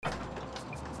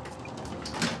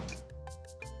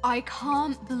I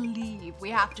can't believe we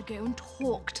have to go and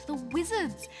talk to the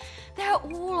wizards. They're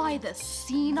all either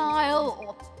senile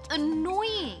or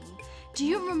annoying. Do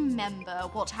you remember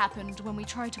what happened when we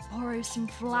tried to borrow some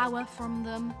flour from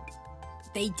them?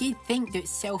 They did think that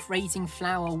self-raising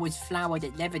flour was flour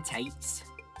that levitates.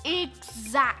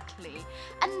 Exactly.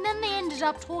 And then they ended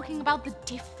up talking about the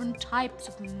different types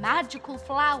of magical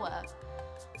flour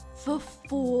for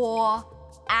 4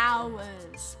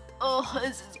 hours. Oh,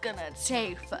 this is gonna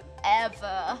take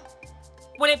forever.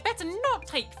 Well, it better not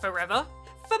take forever.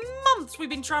 For months we've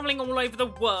been travelling all over the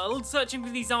world searching for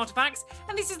these artefacts,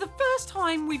 and this is the first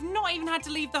time we've not even had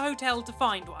to leave the hotel to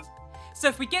find one. So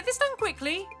if we get this done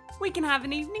quickly, we can have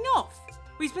an evening off.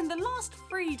 We spent the last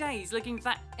 3 days looking for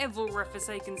that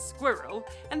ever-forsaken squirrel,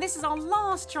 and this is our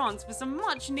last chance for some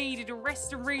much-needed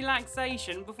rest and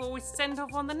relaxation before we're sent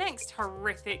off on the next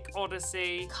horrific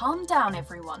odyssey. Calm down,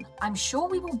 everyone. I'm sure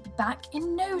we will be back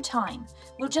in no time.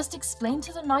 We'll just explain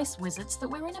to the nice wizards that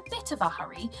we're in a bit of a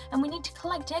hurry and we need to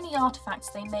collect any artifacts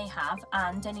they may have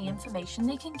and any information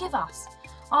they can give us.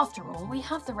 After all, we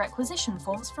have the requisition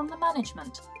forms from the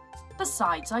management.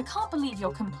 Besides, I can't believe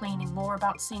you're complaining more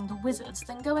about seeing the wizards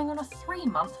than going on a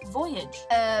 3-month voyage.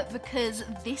 Because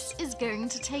this is going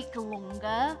to take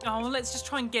longer. Oh, let's just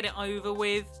try and get it over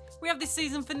with. We have this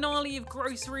season finale of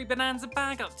Grocery Bonanza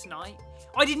Bag Up tonight.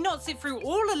 I did not sit through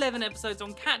all 11 episodes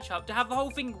on catch up to have the whole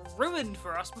thing ruined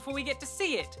for us before we get to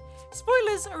see it.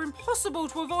 Spoilers are impossible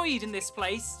to avoid in this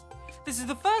place. This is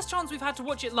the first chance we've had to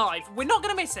watch it live. We're not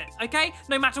going to miss it, okay?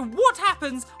 No matter what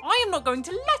happens, I am not going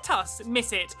to let us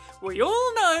miss it. We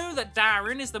all know that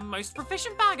Darren is the most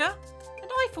proficient bagger,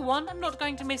 and I, for one, am not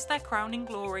going to miss their crowning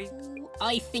glory.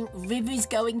 I think River's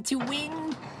going to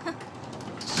win.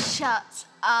 Shut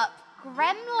up,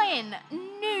 Gremlin.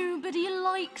 Nobody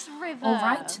likes River. All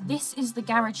right, this is the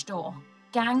garage door.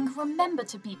 Gang, remember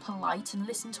to be polite and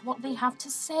listen to what they have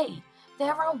to say.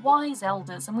 They're our wise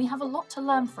elders and we have a lot to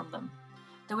learn from them.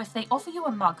 Though if they offer you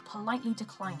a mug, politely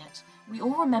decline it. We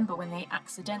all remember when they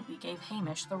accidentally gave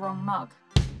Hamish the wrong mug.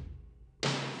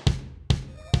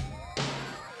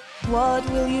 What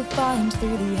will you find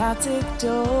through the attic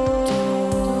door?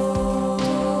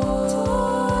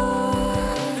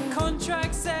 The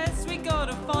contract says we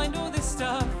gotta find all this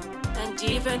stuff. And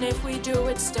even if we do,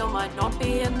 it still might not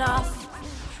be enough.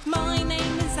 My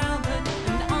name is Albert,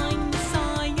 and I'm the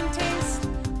scientist.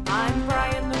 I'm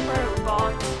Brian the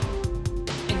robot.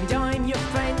 And I'm your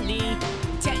friendly,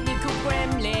 technical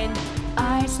gremlin.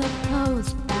 I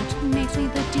suppose that makes me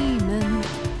the demon.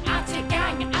 Attic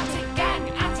gang, attic gang,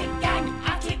 attic gang,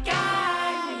 attic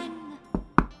gang.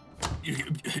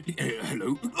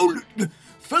 Hello. Oh,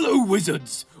 fellow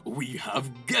wizards, we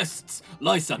have guests.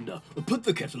 Lysander, put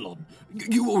the kettle on.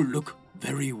 You all look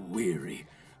very weary.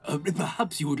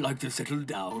 Perhaps you would like to settle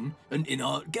down and in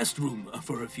our guest room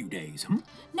for a few days,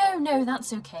 No,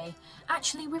 that's okay.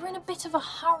 Actually, we're in a bit of a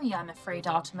hurry, I'm afraid,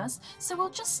 Artemis, so we'll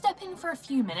just step in for a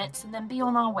few minutes and then be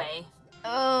on our way.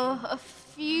 A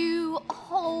few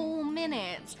whole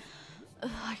minutes.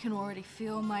 I can already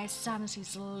feel my sanity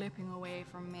slipping away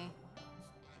from me.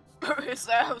 Is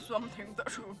there something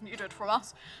that you needed from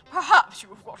us? Perhaps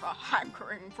you've got a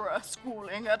hankering for a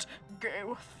schooling at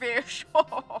Go Fish.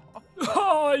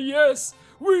 Ah, yes!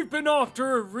 We've been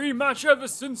after a rematch ever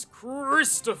since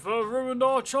Christopher ruined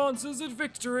our chances at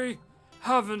victory.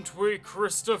 Haven't we,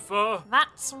 Christopher?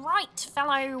 That's right,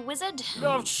 fellow wizard.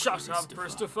 Oh, shut up,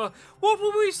 Christopher. What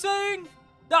were we saying?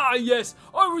 Ah, yes,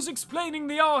 I was explaining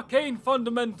the arcane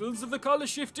fundamentals of the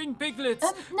colour-shifting piglets.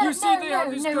 No, you see, they have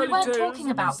these we curly weren't tails talking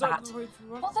and about is that that. the way to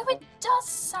run? Although it does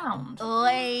sound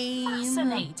Lame.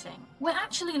 fascinating. We're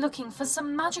actually looking for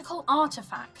some magical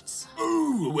artifacts.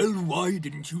 Oh, well, why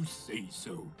didn't you say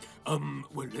so?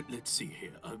 Let's see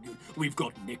here. We've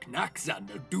got knickknacks and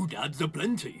doodads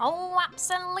aplenty. Oh,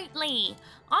 absolutely.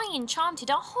 I enchanted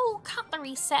a whole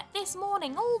cutlery set this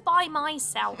morning all by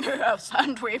myself. Yes,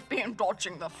 and we've been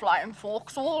dodging the flying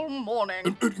forks all morning.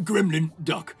 Gremlin,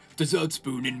 duck, dessert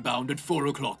spoon inbound at 4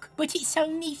 o'clock. But it's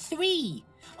only 3.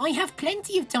 I have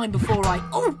plenty of time before I...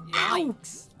 Oh,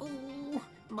 Yikes. ow! Oh,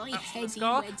 my heady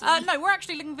Scar. weddy. No, we're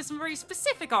actually looking for some very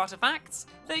specific artifacts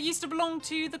that used to belong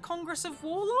to the Congress of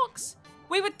Warlocks.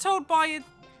 We were told by...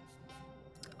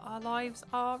 Our lives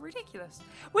are ridiculous.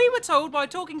 We were told by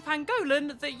Talking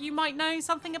Pangolin that you might know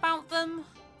something about them.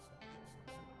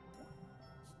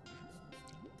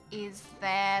 Is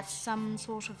there some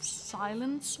sort of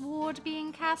silence ward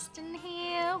being cast in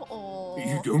here, or...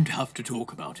 You don't have to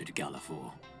talk about it,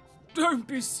 Galafor. Don't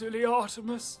be silly,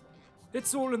 Artemis.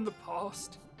 It's all in the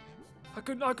past. I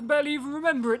can barely even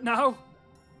remember it now.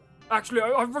 Actually,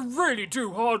 I really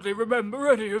do hardly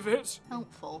remember any of it.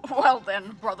 Helpful. Well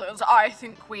then, brothers, I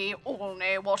think we all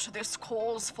know what this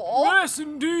calls for. Yes,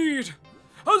 indeed.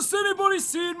 Has anybody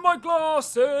seen my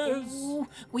glasses? Oh,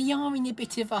 we are in a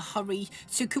bit of a hurry,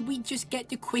 so could we just get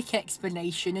the quick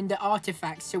explanation and the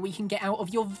artifacts so we can get out of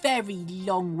your very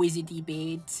long wizardy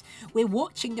beards? We're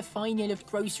watching the final of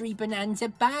Grocery Bonanza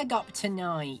Bag Up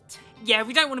tonight. Yeah,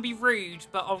 we don't want to be rude,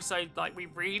 but also, we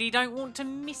really don't want to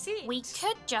miss it. We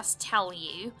could just tell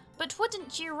you, but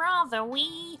wouldn't you rather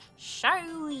we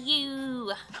show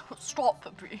you?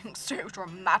 Stop being so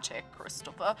dramatic,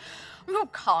 Christopher. You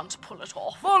can't pull it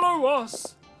off. Follow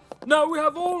us. Now, we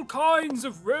have all kinds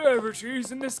of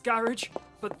rarities in this garage,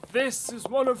 but this is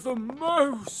one of the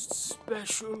most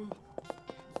special.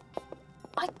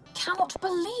 I cannot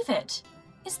believe it.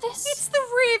 Is this... It's the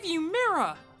rearview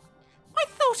mirror. I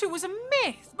thought it was a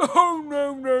myth. Oh,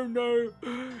 no.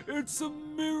 It's a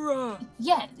mirror.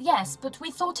 Yes, but we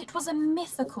thought it was a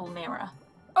mythical mirror.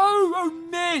 Oh,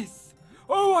 a myth.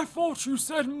 Oh, I thought you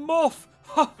said moth.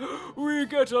 We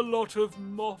get a lot of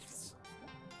moths.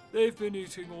 They've been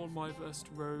eating all my best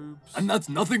robes. And that's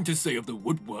nothing to say of the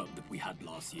woodworm that we had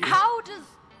last year. How does...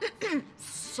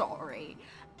 Sorry.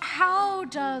 How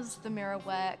does the mirror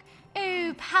work?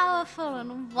 Oh, powerful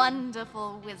and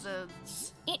wonderful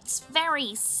wizards. It's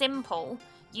very simple.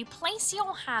 You place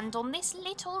your hand on this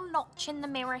little notch in the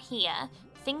mirror here.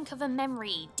 Think of a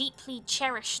memory deeply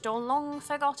cherished or long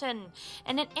forgotten,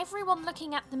 and then everyone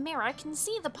looking at the mirror can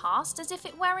see the past as if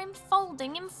it were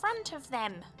unfolding in front of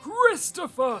them.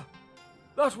 Christopher!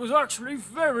 That was actually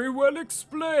very well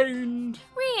explained.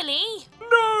 Really?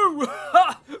 No!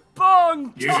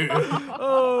 Bunk! Yeah.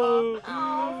 Oh.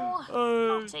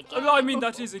 Not again. I mean,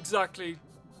 that is exactly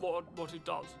what it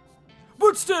does.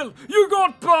 But still, you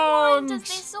got Why bunked! does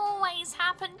this always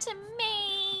happen to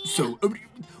me? So,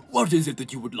 what is it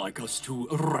that you would like us to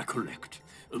recollect?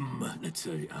 Let's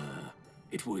say,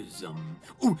 it was,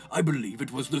 I believe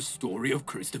it was the story of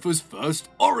Christopher's first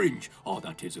orange. Oh,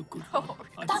 that is a good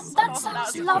one. That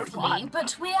sounds lovely,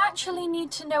 but we actually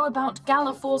need to know about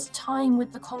Galafor's time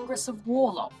with the Congress of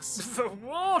Warlocks. The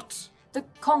what? The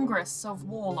Congress of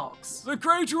Warlocks. The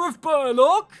crater of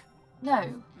Burlock?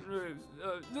 No,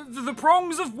 The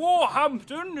prongs of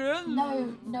Warhampton, yes?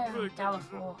 no,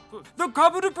 Galafor. The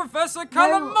cupboard of Professor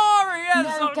Calamari,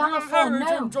 yes! No, Galafor,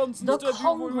 no. Johnson's The debut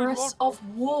Congress of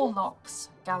Warlocks,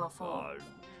 Galafor.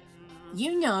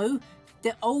 You know,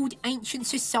 the old ancient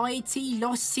society,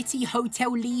 Lost City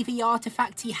Hotel Levy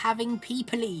artifacty having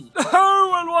peoply. Oh,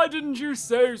 well, why didn't you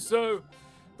say so?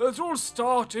 That all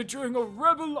started during a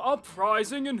rebel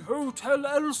uprising in Hotel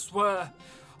Elsewhere.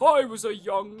 I was a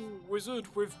young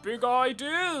wizard with big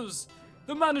ideas.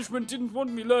 The management didn't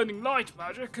want me learning light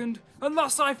magic, and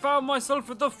thus I found myself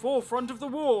at the forefront of the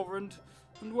war, and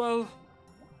well,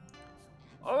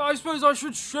 I suppose I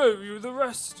should show you the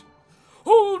rest.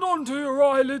 Hold on to your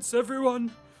eyelids,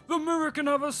 everyone. The mirror can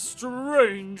have a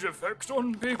strange effect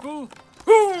on people.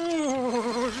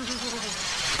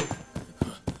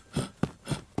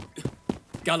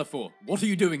 Galafor, what are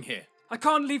you doing here? I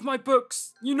can't leave my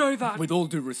books. You know that. With all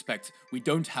due respect, we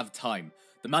don't have time.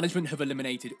 The management have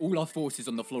eliminated all our forces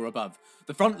on the floor above.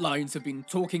 The front lines have been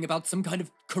talking about some kind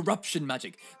of corruption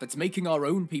magic that's making our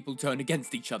own people turn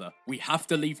against each other. We have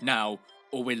to leave now,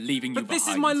 or we're leaving you But behind. this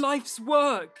is my life's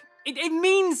work. It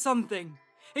means something.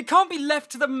 It can't be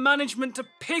left to the management to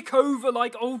pick over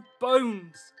like old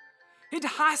bones. It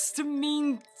has to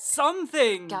mean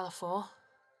something. Galafor,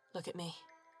 look at me.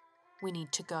 We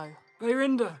need to go.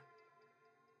 Berinda,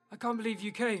 I can't believe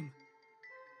you came.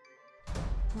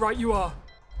 Right you are.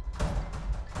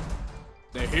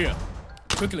 They're here.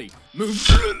 Quickly, move.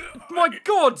 My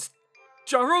God!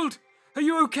 Gerald, are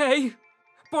you okay?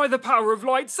 By the power of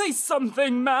light, say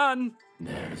something, man!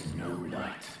 There's no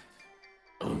light.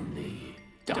 Only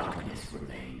darkness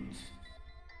remains.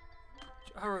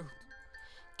 Gerald.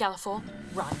 Galafor,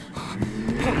 run.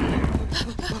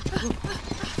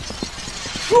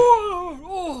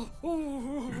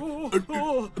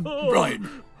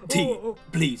 Brian, tea,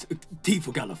 please. Tea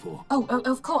for Galafor. Oh,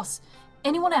 of course.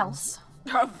 Anyone else?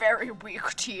 A very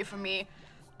weak tea for me.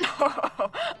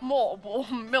 More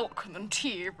warm milk than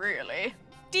tea, really.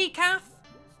 Decaf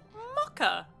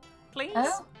mocha, please.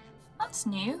 Oh, that's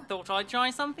new. Thought I'd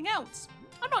try something else.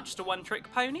 I'm not just a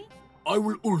one-trick pony. I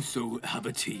will also have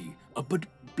a tea, but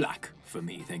black for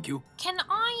me, thank you. Can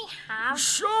I have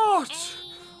Shut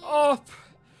up,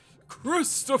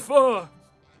 Christopher!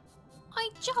 I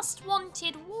just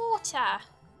wanted water.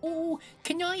 Oh,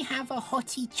 can I have a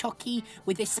hottie chocky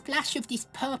with a splash of this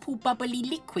purple bubbly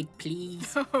liquid,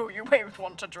 please? Oh, you won't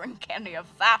want to drink any of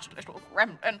that, little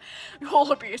gremlin.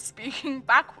 You'll be speaking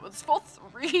backwards for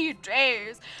 3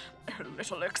 days. A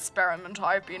little experiment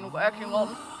I've been working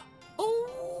on.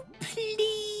 Oh, please.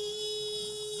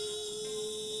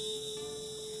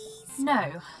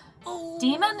 No. Oh.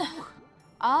 Demon?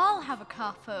 I'll have a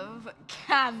cup of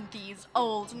candies,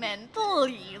 old men.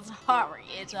 Please hurry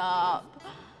it up.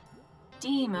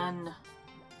 Demon.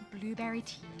 Blueberry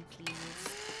tea, please.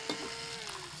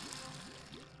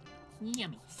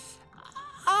 Yummy.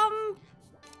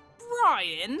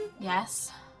 Brian,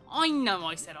 Yes? I know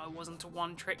I said I wasn't a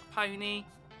one-trick pony,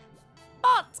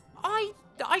 but I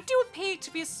do appear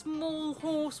to be a small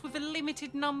horse with a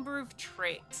limited number of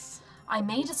tricks. I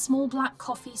made a small black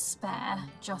coffee spare,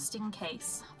 just in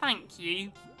case. Thank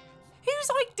you.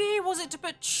 Whose idea was it to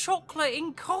put chocolate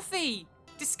in coffee?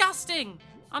 Disgusting.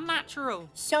 Unnatural.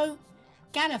 So,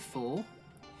 Gallifore,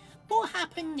 what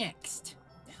happened next?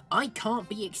 I can't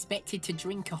be expected to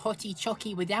drink a hottie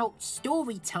chocky without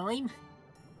story time.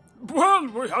 Well,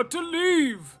 we had to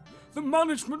leave. The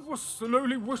management was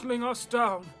slowly whittling us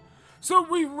down. So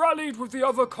we rallied with the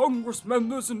other Congress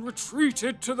members and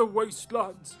retreated to the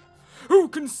wastelands. Who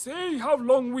can say how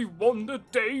long we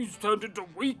wandered? Days turned into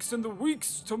weeks and the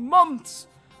weeks to months.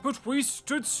 But we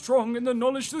stood strong in the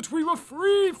knowledge that we were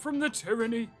free from the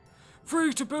tyranny.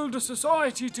 Free to build a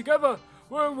society together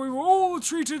where we were all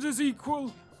treated as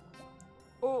equal.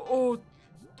 Or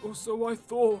so I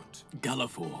thought.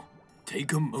 Gallifore,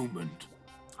 take a moment.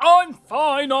 I'm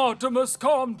fine, Artemis,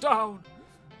 calm down.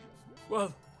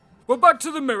 Well, we're back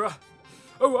to the mirror.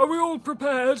 Oh, are we all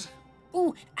prepared?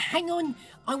 Oh, hang on.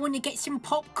 I want to get some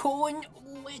popcorn.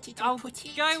 Where did I put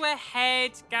it? Go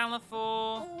ahead,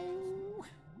 Gallifore.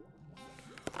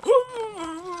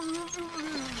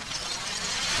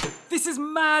 This is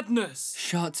madness.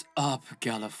 Shut up,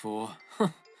 Gallifore.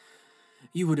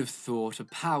 You would have thought a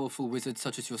powerful wizard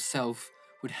such as yourself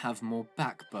would have more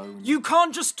backbone. You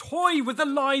can't just toy with the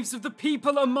lives of the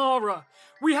people, Amara.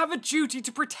 We have a duty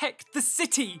to protect the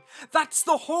city. That's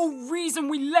the whole reason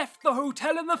we left the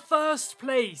hotel in the first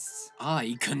place.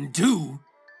 I can do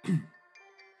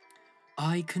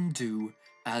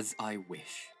as I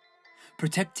wish.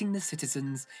 Protecting the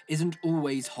citizens isn't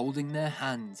always holding their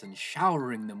hands and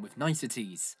showering them with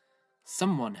niceties.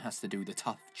 Someone has to do the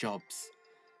tough jobs.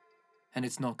 And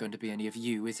it's not going to be any of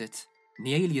you, is it?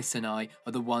 Nealius and I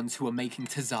are the ones who are making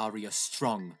Tazaria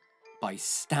strong by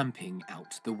stamping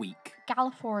out the weak.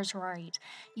 Gallifore is right.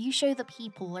 You show the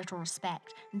people little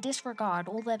respect and disregard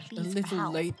all their A pleas for little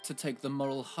help. late to take the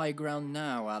moral high ground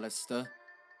now, Alistair.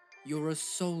 You're a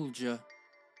soldier.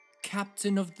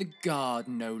 Captain of the guard,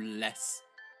 no less.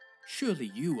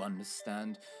 Surely you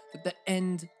understand that the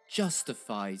end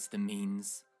justifies the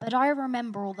means. But I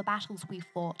remember all the battles we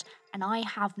fought, and I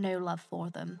have no love for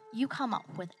them. You come up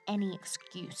with any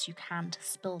excuse you can to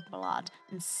spill blood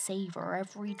and savor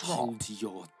every drop. Hold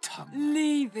your tongue.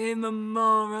 Leave him,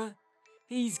 Amara.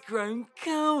 He's grown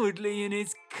cowardly in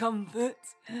his comfort.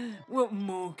 What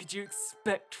more could you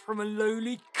expect from a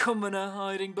lowly commoner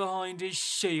hiding behind his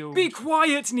shield? Be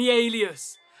quiet,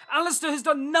 Nealius! Alistair has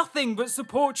done nothing but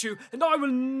support you, and I will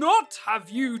not have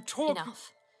you talk.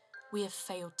 Enough. We have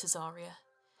failed Tazaria.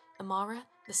 Amara,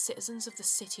 the citizens of the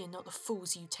city are not the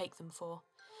fools you take them for.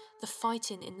 The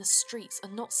fighting in the streets are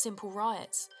not simple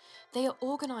riots. They are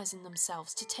organising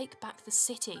themselves to take back the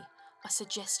city. I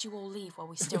suggest you all leave while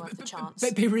we still have the chance.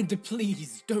 Berinda,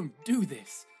 please, don't do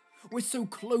this. We're so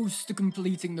close to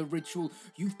completing the ritual.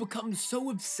 You've become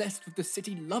so obsessed with the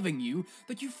city loving you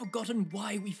that you've forgotten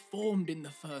why we formed in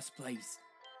the first place.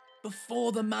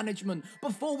 Before the management,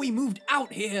 before we moved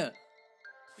out here,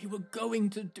 we were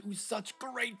going to do such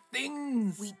great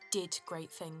things. We did great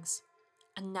things.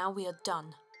 And now we are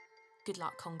done. Good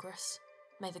luck, Congress.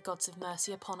 May the gods have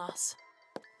mercy upon us.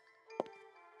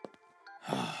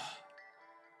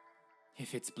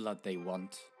 If it's blood they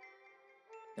want,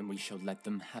 then we shall let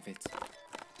them have it.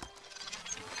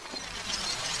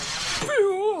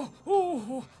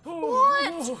 What?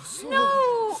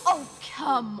 No! Oh,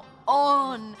 come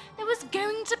on. There was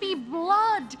going to be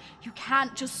blood. You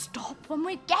can't just stop when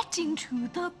we're getting to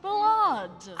the blood.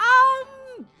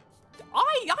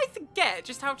 I forget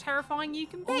just how terrifying you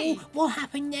can be. Oh, what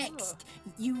happened next?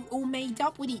 You all made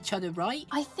up with each other, right?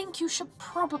 I think you should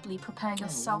probably prepare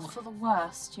yourself for the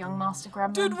worst, young Master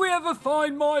Gremlin. Did we ever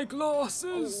find my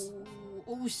glasses?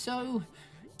 Also,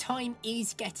 time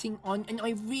is getting on, and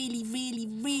I really, really,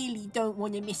 really don't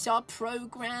want to miss our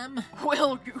program.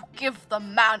 Will you give the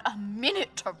man a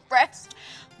minute to rest?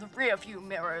 The rearview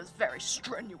mirror is very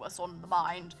strenuous on the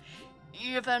mind.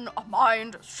 even a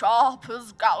mind as sharp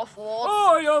as Galafor's.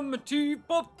 I am a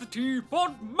teapot, the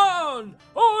teapot man.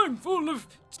 I'm full of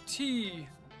tea.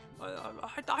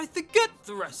 I forget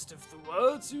the rest of the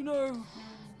words, you know.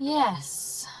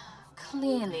 Yes,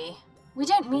 clearly. We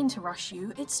don't mean to rush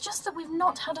you, it's just that we've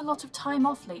not had a lot of time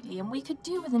off lately and we could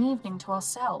do with an evening to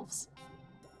ourselves.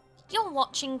 You're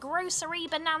watching Grocery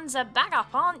Bonanza Bag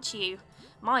Up, aren't you?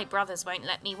 My brothers won't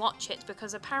let me watch it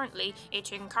because apparently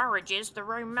it encourages the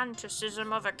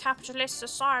romanticism of a capitalist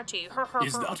society.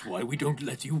 Is that why we don't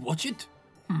let you watch it?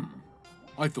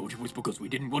 I thought it was because we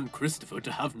didn't want Christopher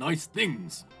to have nice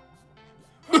things.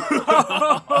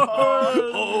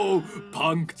 Oh,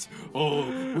 punked. Oh,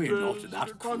 we're not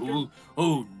that cruel.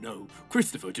 Oh, no.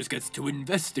 Christopher just gets too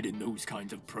invested in those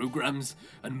kinds of programs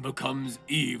and becomes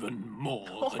even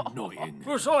more annoying.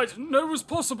 But I didn't know was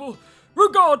possible.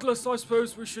 Regardless, I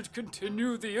suppose we should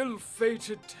continue the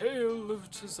ill-fated tale of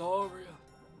Tazaria.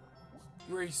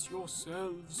 Brace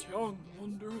yourselves, young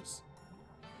wanderers.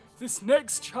 This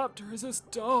next chapter is as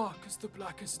dark as the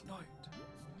blackest night,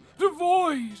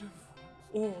 devoid of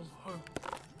all hope.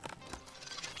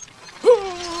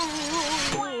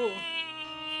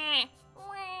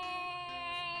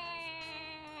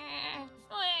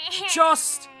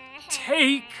 Just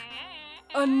take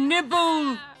a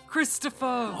nibble,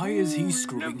 Christopher. Why is he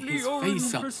screwing his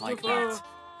face up like that?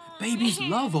 Babies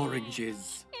love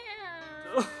oranges.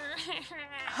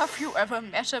 Have you ever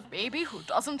met a baby who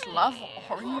doesn't love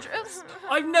oranges?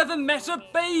 I've never met a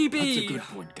baby. That's a good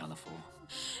point, Galafor.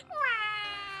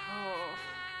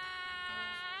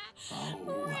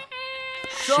 Oh.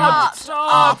 Shut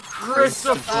up,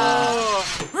 Christopher!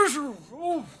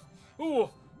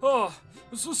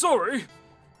 Sorry.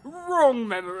 Wrong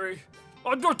memory.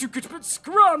 I do get a bit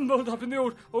scrambled up in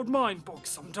the old mind box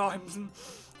sometimes.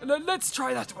 Let's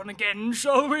try that one again,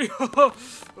 shall we?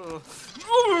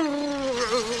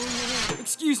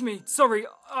 Excuse me, sorry,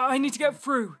 I need to get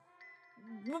through.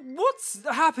 What's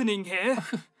happening here?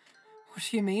 What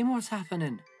do you mean, what's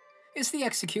happening? It's the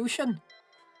execution.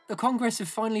 The Congress have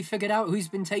finally figured out who's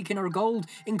been taking our gold,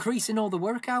 increasing all the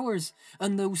work hours,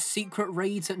 and those secret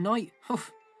raids at night.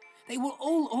 They were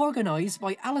all organised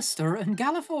by Alistair and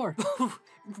Galafor.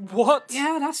 What?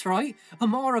 Yeah, that's right.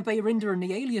 Amara, Bayrinda and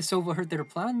the Alias overheard their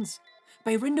plans.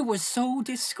 Bayrinda was so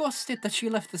disgusted that she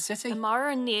left the city.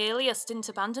 Amara and the Alias didn't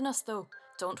abandon us, though.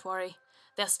 Don't worry.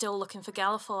 They're still looking for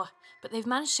Galafor, but they've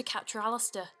managed to capture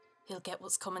Alistair. He'll get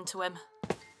what's coming to him.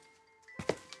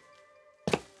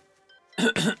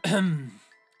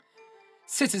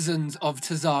 Citizens of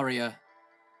Tazaria,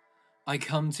 I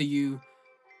come to you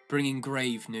bringing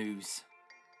grave news.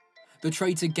 The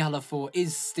traitor Galafor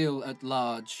is still at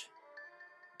large.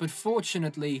 But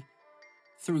fortunately,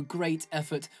 through great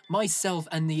effort, myself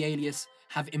and the Alias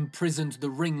have imprisoned the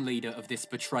ringleader of this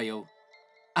betrayal,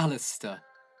 Alistair,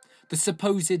 the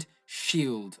supposed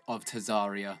shield of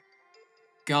Tazaria.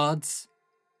 Guards,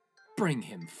 bring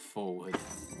him forward.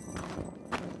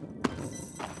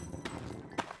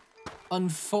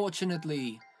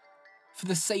 Unfortunately, for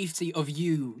the safety of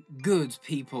you, good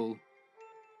people,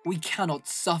 we cannot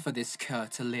suffer this cur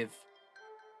to live.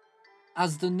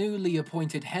 As the newly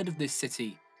appointed head of this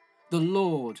city, the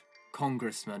Lord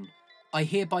Congressman, I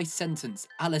hereby sentence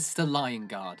Alistair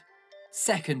Lyonguard,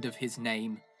 second of his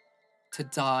name, to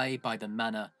die by the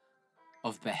manner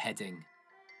of beheading.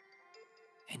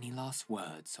 Any last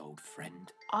words, old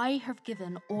friend? I have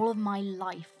given all of my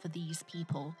life for these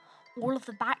people. All of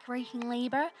the backbreaking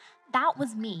labour, that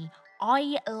was me.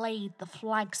 I laid the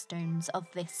flagstones of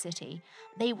this city.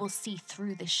 They will see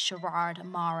through this charade,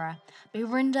 Amara.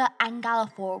 Bayrinda and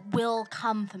Galafor will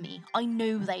come for me. I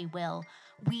know they will.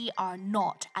 We are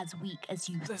not as weak as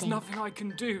you There's think. nothing I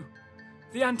can do.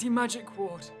 The anti-magic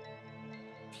ward.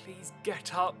 Please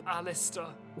get up,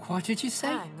 Alistair. What did you say?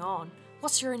 Hang on.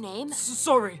 What's your name?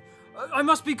 Sorry, I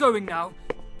must be going now.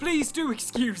 Please do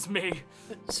excuse me.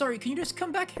 Sorry, can you just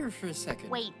come back here for a second?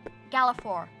 Wait,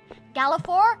 Galafor.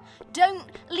 Galafor, don't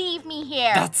leave me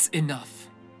here. That's enough.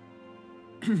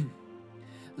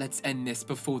 Let's end this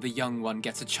before the young one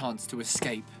gets a chance to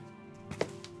escape.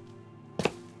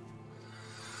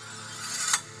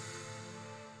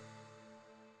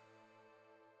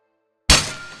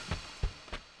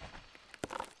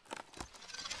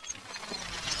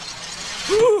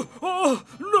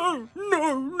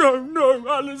 No,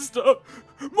 Alistair.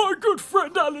 My good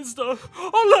friend Alistair.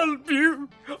 I'll help you.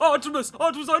 Artemis,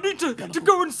 I need to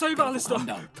go and save Alistair. calm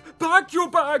down. Pack your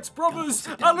bags, brothers.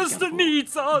 sit down, Alistair Galafor.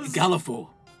 needs us. Galafor,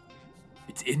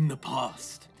 it's in the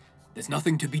past. There's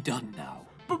nothing to be done now.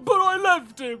 But I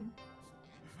left him.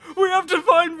 We have to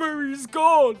find where he's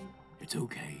gone. It's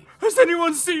okay. Has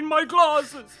anyone seen my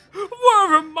glasses?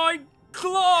 Where are my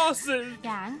glasses?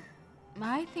 Yang,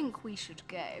 I think we should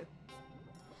go.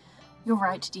 You're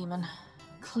right, Demon.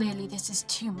 Clearly this is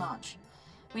too much.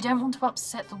 We don't want to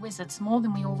upset the wizards more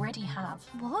than we already have.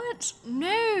 What?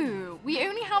 No! We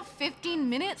only have 15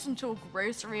 minutes until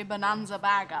Grocery Bonanza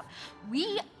Bag Up.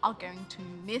 We are going to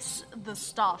miss the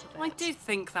start of it. I did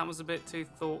think that was a bit too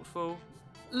thoughtful.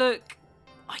 Look,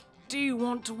 I do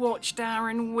want to watch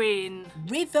Darren win.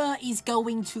 River is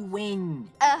going to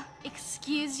win.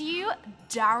 Excuse you?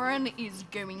 Darren is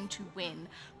going to win.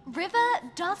 River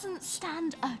doesn't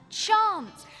stand a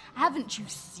chance. Haven't you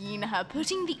seen her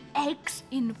putting the eggs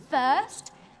in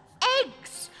first?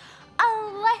 Eggs!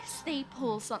 Unless they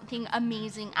pull something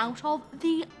amazing out of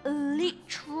the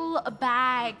literal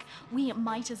bag, we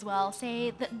might as well say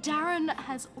that Darren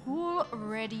has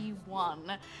already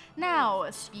won. Now,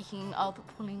 speaking of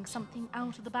pulling something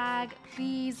out of the bag,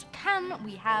 please, can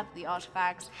we have the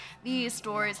artifacts? These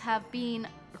stories have been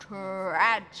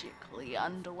tragically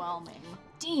underwhelming.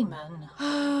 Demon.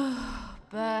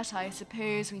 But I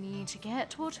suppose we need to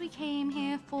get what we came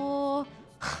here for.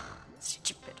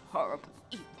 Stupid, horrible,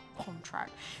 evil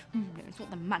contract. Who knows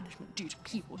what the management do to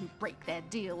people who break their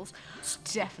deals? It's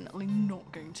definitely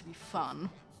not going to be fun.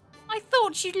 I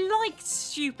thought you liked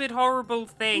stupid, horrible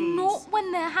things. Not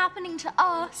when they're happening to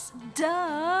us,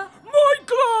 duh. My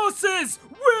glasses!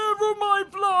 Where are my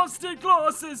plastic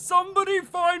glasses? Somebody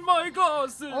find my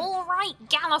glasses! All right,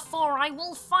 Galafor, I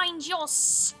will find your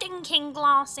stinking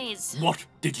glasses. What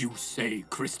did you say,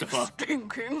 Christopher?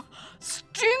 Stinking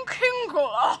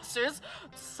glasses.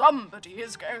 Somebody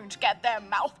is going to get their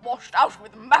mouth washed out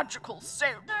with magical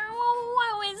soap.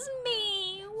 Oh, woe is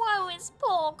me. Woe is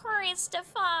poor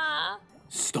Christopher.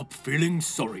 Stop feeling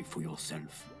sorry for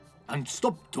yourself. And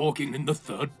stop talking in the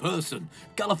third person.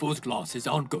 Galafor's glasses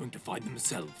aren't going to find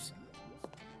themselves.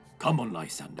 Come on,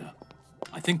 Lysander.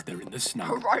 I think they're in the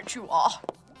snag. Right you are.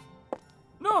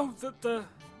 Now that they're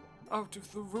out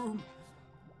of the room,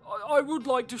 I would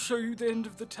like to show you the end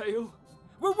of the tale.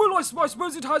 Well, I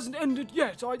suppose it hasn't ended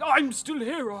yet. I'm still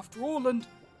here after all, and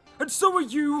so are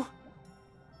you.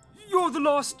 You're the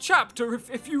last chapter,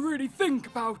 if you really think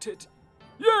about it.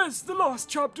 Yes, the last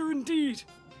chapter indeed.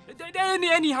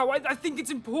 Anyhow, I think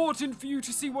it's important for you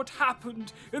to see what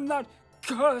happened in that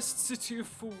cursed city of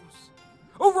fools.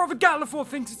 Or rather, Galafor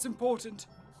thinks it's important.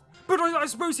 But I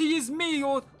suppose he is me,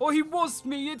 or he was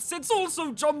me. It's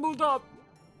also jumbled up.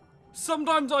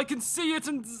 Sometimes I can see it,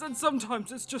 and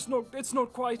sometimes it's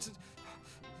not quite.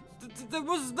 There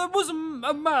was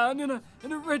a man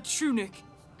in a red tunic.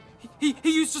 He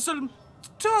used to sell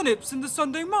turnips in the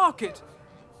Sunday market.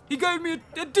 He gave me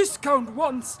a discount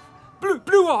once.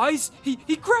 Blue eyes. He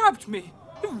grabbed me.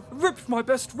 He ripped my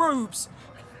best robes.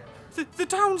 The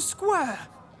town square.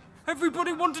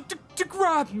 Everybody wanted to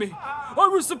grab me. I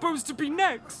was supposed to be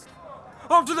next.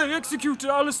 After they executed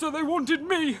Alistair, they wanted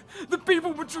me. The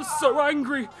people were just so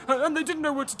angry, and they didn't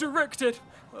know where to direct it.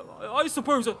 I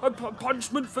suppose a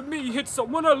punishment for me hit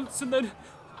someone else, and then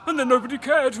nobody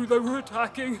cared who they were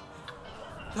attacking.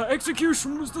 The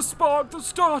execution was the spark that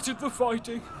started the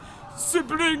fighting.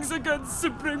 Siblings against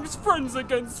siblings, friends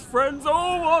against friends,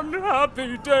 oh,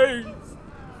 unhappy days.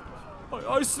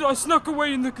 I snuck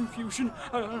away in the confusion,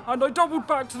 and I doubled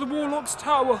back to the Warlock's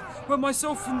Tower, where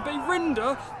myself and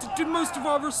Bayrinda did most of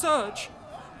our research.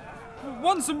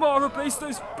 Once Amara placed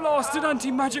those blasted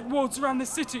anti-magic wards around the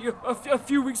city a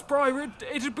few weeks prior,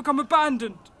 it had become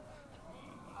abandoned.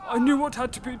 I knew what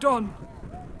had to be done,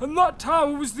 and that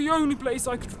tower was the only place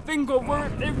I could think of where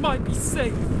it might be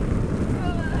safe.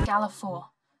 Galafor,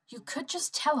 you could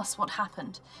just tell us what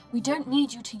happened. We don't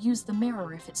need you to use the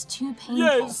mirror if it's too painful.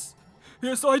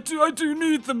 Yes, I do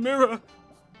need the mirror.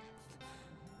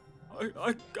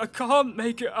 I can't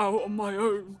make it out on my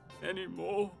own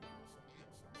anymore.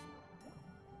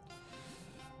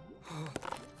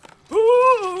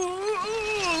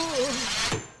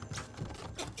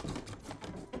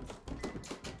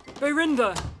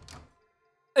 Bayrinda!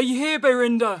 Are you here,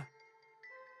 Bayrinda?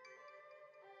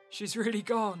 She's really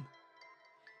gone.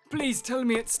 Please tell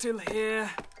me it's still here.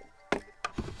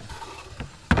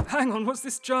 Hang on, what's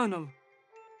this journal?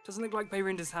 Doesn't look like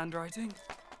Bayrinda's handwriting.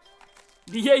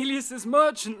 Nealius's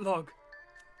merchant log.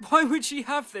 Why would she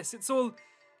have this? It's all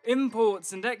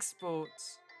imports and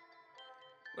exports.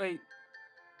 Wait,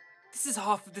 this is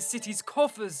half of the city's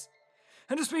coffers,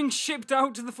 and it's being shipped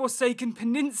out to the Forsaken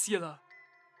Peninsula.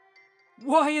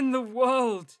 Why in the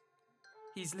world?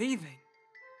 He's leaving.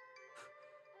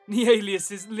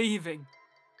 Nealius is leaving.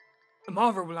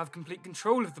 Amara will have complete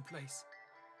control of the place.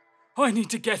 I need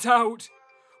to get out.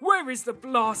 Where is the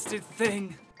blasted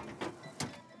thing?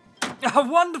 Ah,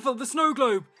 wonderful, the snow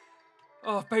globe.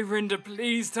 Oh, Bayrinda,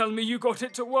 please tell me you got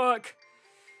it to work.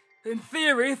 In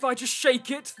theory, if I just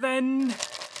shake it, then...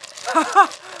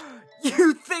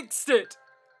 You fixed it!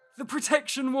 The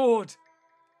protection ward.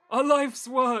 Our life's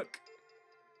work.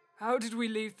 How did we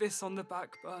leave this on the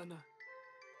back burner?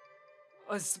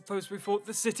 I suppose we thought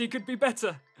the city could be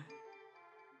better.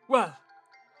 Well,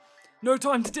 no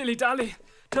time to dilly-dally.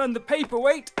 Turn the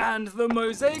paperweight and the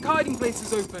mosaic hiding place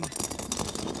is open.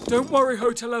 Don't worry,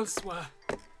 Hotel Elsewhere.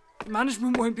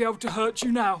 Management won't be able to hurt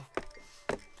you now.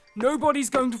 Nobody's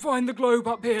going to find the globe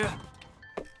up here.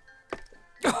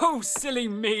 Oh, silly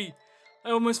me.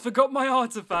 I almost forgot my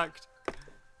artifact.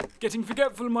 Getting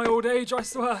forgetful in my old age, I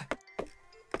swear.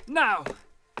 Now,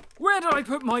 where did I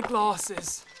put my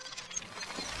glasses?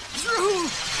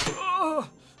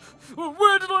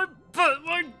 Where did I put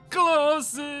my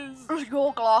glasses?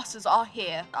 Your glasses are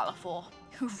here, Galafor.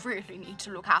 You really need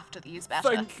to look after these better.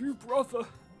 Thank you, brother.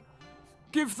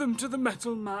 Give them to the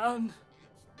metal man.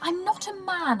 I'm not a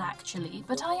man, actually,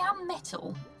 but I am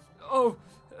metal. Oh,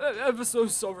 ever so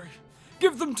sorry.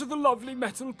 Give them to the lovely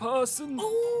metal person.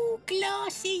 Oh,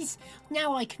 glasses!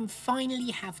 Now I can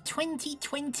finally have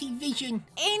 20/20 vision.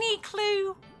 Any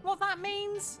clue what that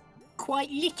means? Quite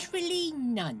literally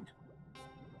none.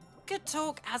 Good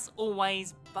talk as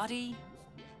always, buddy.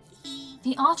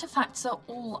 The artifacts are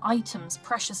all items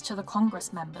precious to the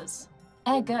Congress members.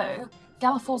 Ergo,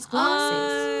 Galafor's glasses.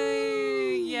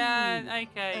 Oh, yeah,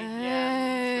 okay,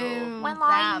 yeah, sure. Well,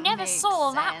 I That never makes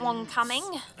saw that one sense. coming.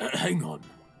 Hang on.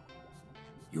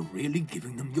 You're really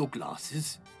giving them your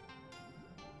glasses?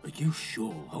 Are you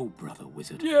sure, oh brother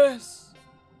wizard? Yes.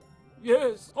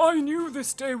 Yes, I knew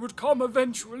this day would come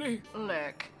eventually.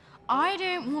 Look, I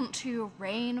don't want to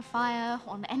rain fire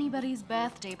on anybody's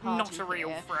birthday party. Not a real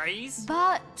here, phrase.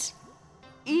 But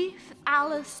if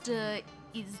Alistair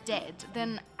is dead,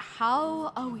 then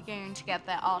how are we going to get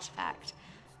their artifact?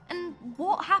 And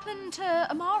what happened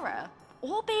to Amara?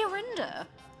 Or Bayrinda?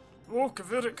 Or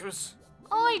Caviricus.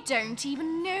 I don't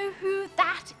even know who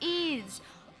that is.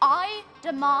 I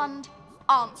demand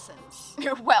answers.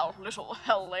 Well, little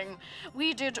helling,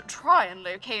 we did try and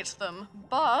locate them,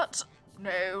 but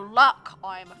no luck,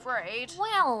 I'm afraid.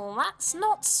 Well, that's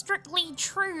not strictly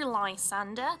true,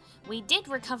 Lysander. We did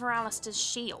recover Alistair's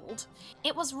shield.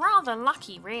 It was rather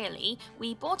lucky, really.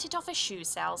 We bought it off a shoe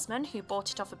salesman, who bought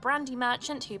it off a brandy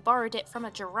merchant, who borrowed it from a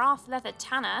giraffe leather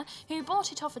tanner, who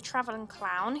bought it off a travelling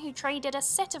clown, who traded a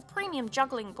set of premium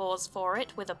juggling balls for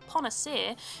it with a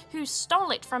connoisseur, who stole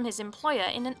it from his employer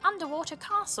in an underwater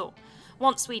castle.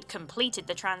 Once we'd completed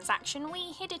the transaction,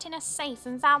 we hid it in a safe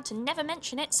and vowed to never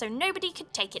mention it so nobody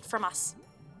could take it from us.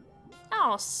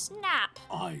 Oh, snap.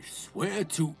 I swear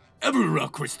to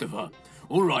Evera, Christopher.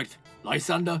 All right,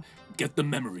 Lysander, get the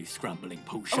memory scrambling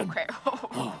potion. Okay.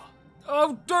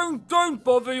 Oh, don't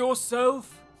bother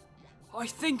yourself. I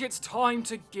think it's time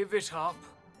to give it up.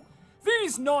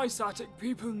 These nice attic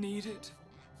people need it.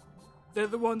 They're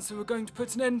the ones who are going to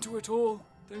put an end to it all,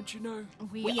 don't you know?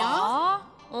 We are?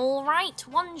 All right,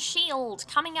 one shield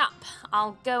coming up.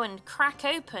 I'll go and crack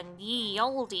open ye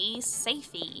oldie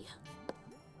safey.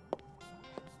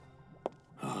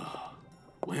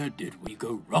 Where did we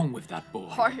go wrong with that boy?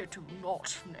 I do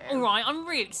not know. Alright, I'm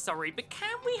really sorry, but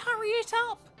can we hurry it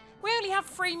up? We only have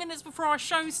 3 minutes before our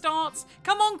show starts.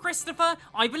 Come on, Christopher,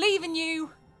 I believe in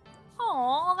you.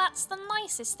 Aw, that's the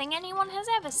nicest thing anyone has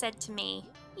ever said to me.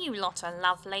 You lot are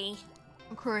lovely.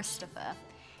 Christopher,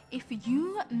 if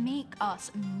you make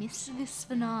us miss this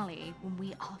finale when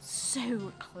we are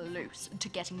so close to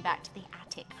getting back to the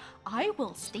attic, I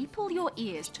will staple your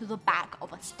ears to the back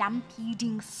of a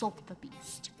stampeding sulfur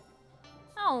beast.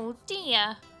 Oh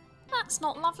dear, that's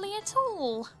not lovely at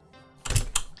all.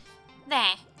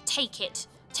 There, take it.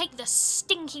 Take the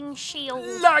stinking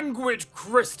shield. Language,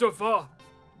 Christopher!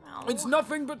 Oh. It's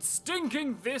nothing but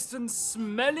stinking this and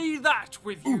smelly that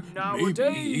with you nowadays.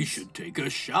 Maybe he should take a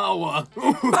shower.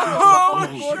 Because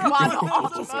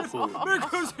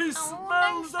he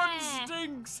smells no and fair.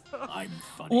 stinks. I'm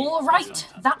funny. All right,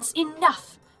 that's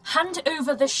enough. Hand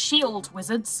over the shield,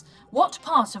 wizards. What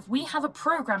part of we have a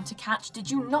program to catch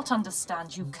did you not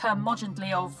understand, you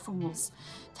curmudgeonly old fools?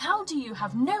 How do you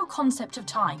have no concept of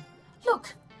time?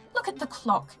 Look at the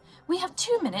clock. We have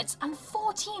 2 minutes and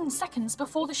 14 seconds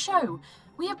before the show.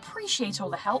 We appreciate all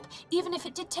the help, even if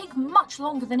it did take much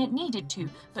longer than it needed to,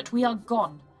 but we are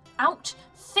gone. Out,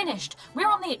 finished. We're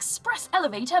on the express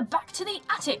elevator back to the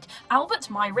attic. Albert,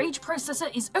 my rage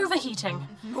processor is overheating.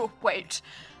 Oh, wait.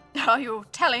 Are you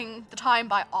telling the time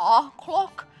by our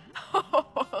clock?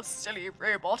 Silly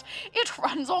robot. It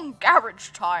runs on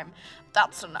garage time.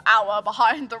 That's an hour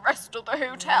behind the rest of the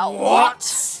hotel.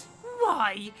 What?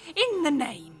 Why, in the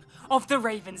name of the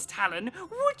Raven's Talon,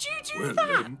 would you do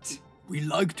that? We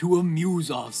like to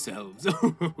amuse ourselves.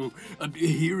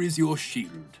 Here is your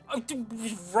shield.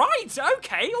 Right,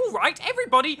 okay, all right.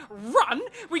 Everybody, run.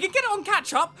 We can get it on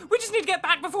catch up. We just need to get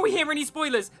back before we hear any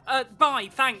spoilers. Bye,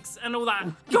 thanks, and all that.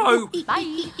 Go.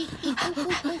 Bye.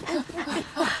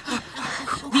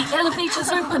 The elevator's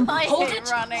open. I Hold hate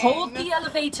it. running. Hold the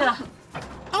elevator.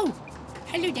 Oh,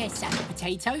 hello there, sack of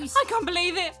potatoes. I can't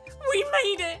believe it. We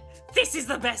made it. This is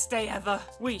the best day ever.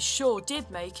 We sure did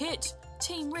make it.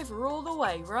 Team River all the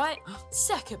way, right?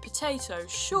 Sack of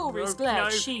Potatoes sure is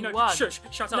glad she won. Shush,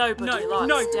 shut up. Nobody no, likes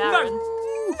no, Darren.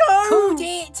 No. Called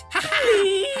it! Ha ha!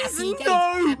 Please, Happy days,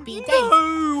 no, happy days.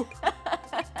 no.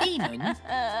 Demon,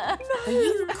 are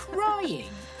you crying?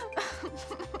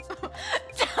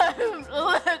 Don't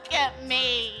look at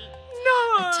me.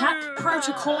 No. Attack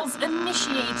protocols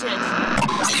initiated.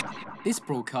 This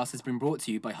broadcast has been brought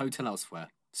to you by Hotel Elsewhere,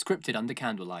 scripted under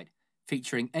candlelight,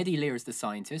 featuring Eddie Lear as the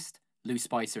scientist, Lou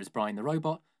Spicer as Brian the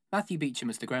robot, Matthew Beecham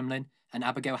as the gremlin, and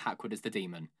Abigail Hackwood as the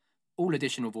demon. All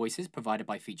additional voices provided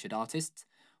by featured artists,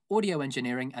 audio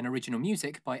engineering and original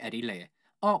music by Eddie Lear,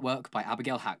 artwork by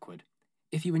Abigail Hackwood.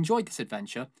 If you enjoyed this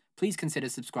adventure, please consider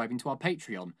subscribing to our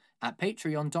Patreon at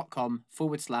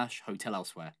patreon.com/Hotel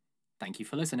Elsewhere. Thank you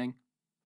for listening.